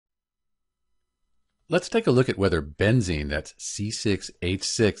Let's take a look at whether benzene, that's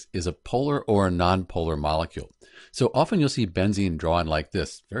C6H6, is a polar or a nonpolar molecule. So often you'll see benzene drawn like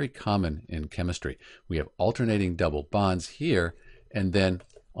this, very common in chemistry. We have alternating double bonds here, and then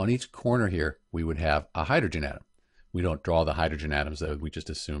on each corner here we would have a hydrogen atom. We don't draw the hydrogen atoms though, we just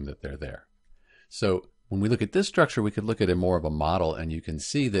assume that they're there. So when we look at this structure, we could look at it more of a model, and you can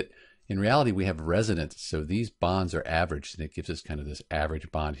see that in reality we have resonance, so these bonds are averaged, and it gives us kind of this average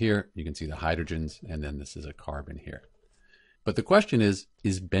bond here. You can see the hydrogens, and then this is a carbon here. But the question is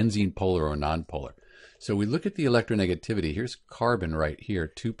benzene polar or nonpolar? So we look at the electronegativity. Here's carbon right here,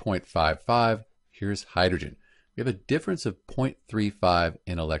 2.55. Here's hydrogen. We have a difference of 0.35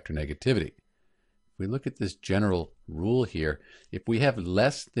 in electronegativity. We look at this general rule here. If we have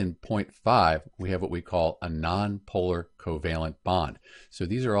less than 0.5, we have what we call a nonpolar covalent bond. So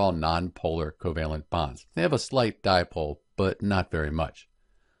these are all nonpolar covalent bonds. They have a slight dipole, but not very much.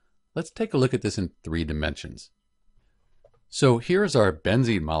 Let's take a look at this in 3 dimensions. So here's our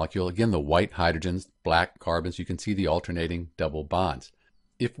benzene molecule. Again, the white hydrogens, black carbons. You can see the alternating double bonds.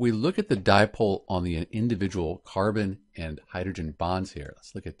 If we look at the dipole on the individual carbon and hydrogen bonds here,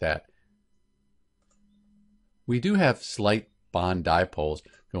 let's look at that. We do have slight bond dipoles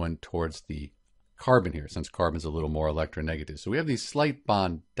going towards the carbon here, since carbon's a little more electronegative. So we have these slight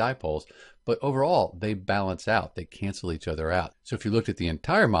bond dipoles, but overall they balance out. They cancel each other out. So if you looked at the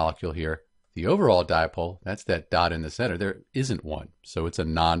entire molecule here, the overall dipole, that's that dot in the center, there isn't one. So it's a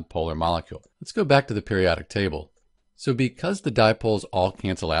nonpolar molecule. Let's go back to the periodic table. So because the dipoles all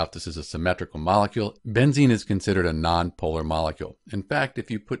cancel out, this is a symmetrical molecule, benzene is considered a nonpolar molecule. In fact,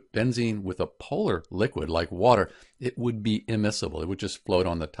 if you put benzene with a polar liquid like water, it would be immiscible. It would just float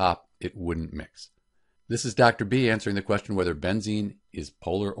on the top. It wouldn't mix. This is Dr. B answering the question whether benzene is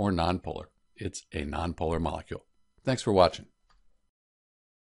polar or nonpolar. It's a nonpolar molecule. Thanks for watching.